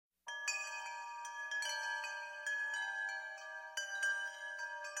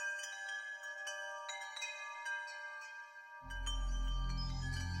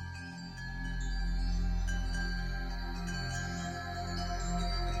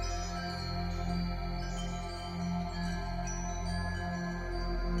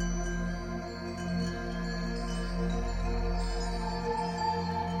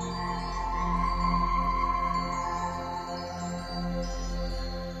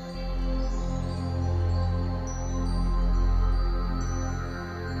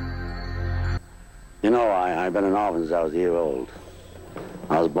You know, I've been an orphan since I was a year old.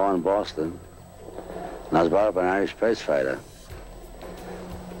 I was born in Boston, and I was brought up an Irish prize fighter.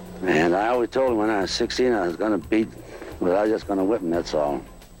 And I always told him when I was 16 I was going to beat, but I was just going to whip him, that's all.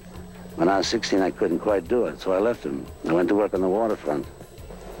 When I was 16, I couldn't quite do it, so I left him. I went to work on the waterfront.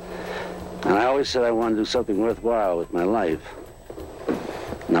 And I always said I wanted to do something worthwhile with my life.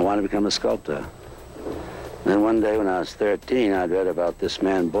 And I wanted to become a sculptor. Then one day when I was 13, I'd read about this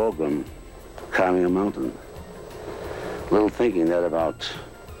man, Borglum, climbing a mountain. Little thinking that about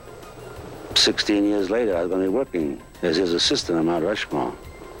 16 years later, I was going to be working as his assistant on Mount Rushmore.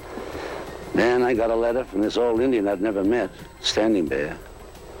 Then I got a letter from this old Indian I'd never met, Standing Bear.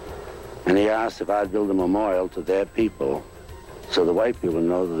 And he asked if I'd build a memorial to their people so the white people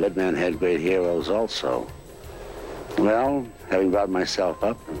know the red man had great heroes also. Well, having brought myself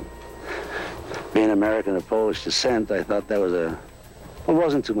up, and being American of Polish descent, I thought that was it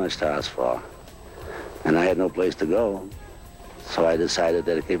wasn't too much to ask for. And I had no place to go, so I decided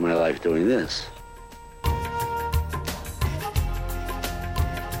to dedicate my life doing this.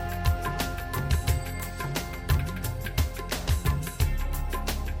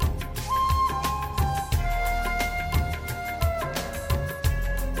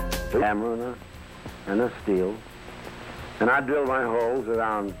 Hammer and a steel, and I drilled my holes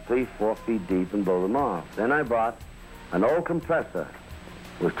around 3-4 feet deep and blew them off. Then I bought an old compressor.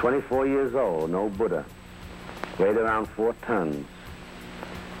 It was 24 years old, no Buddha, weighed around 4 tons.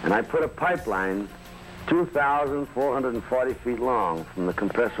 And I put a pipeline 2,440 feet long from the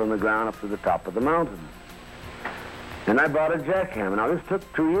compressor on the ground up to the top of the mountain. And I bought a jackhammer. Now, this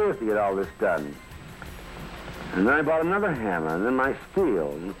took 2 years to get all this done. And then I bought another hammer, and then my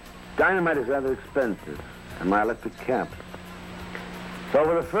steel. Dynamite is rather expensive, and my electric cap. So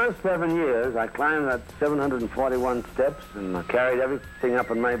for the first 7 years, I climbed that 741 steps, and I carried everything up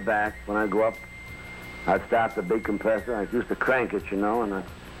on my back. When I go up, I'd start the big compressor. I used to crank it, you know, and I'd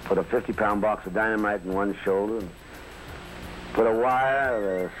put a 50-pound box of dynamite in one shoulder, and put a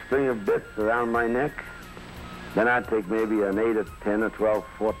wire, a string of bits around my neck. Then I'd take maybe an 8 or 10 or 12,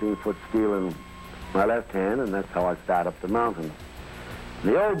 14-foot steel in my left hand, and that's how I'd start up the mountain.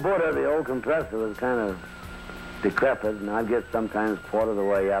 The old Buddha, the old compressor, was kind of decrepit, and I'd get sometimes quarter of the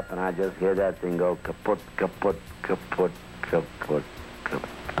way up, and I'd just hear that thing go kaput, kaput, kaput, kaput,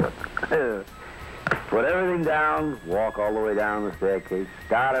 kaput. Put everything down, walk all the way down the staircase,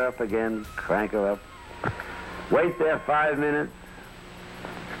 start her up again, crank her up, wait there 5 minutes,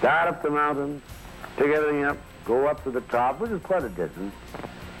 start up the mountain, pick everything up, go up to the top, which is quite a distance,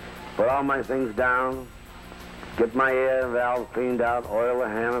 put all my things down, get my air valve cleaned out, oil the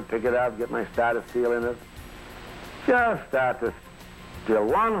hammer, pick it up, get my starter steel in it. Just start to drill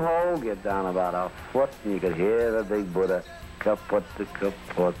one hole, get down about a foot, and you could hear the big Buddha, kaput,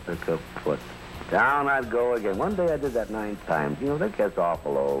 kaput, kaput. Down I'd go again. One day I did that 9 times. You know, that gets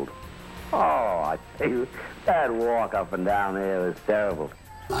awful old. Oh, I tell you, that walk up and down there was terrible.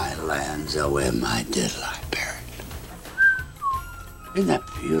 My lands are where my dead lie buried. Isn't that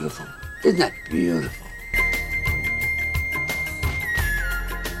beautiful? Isn't that beautiful?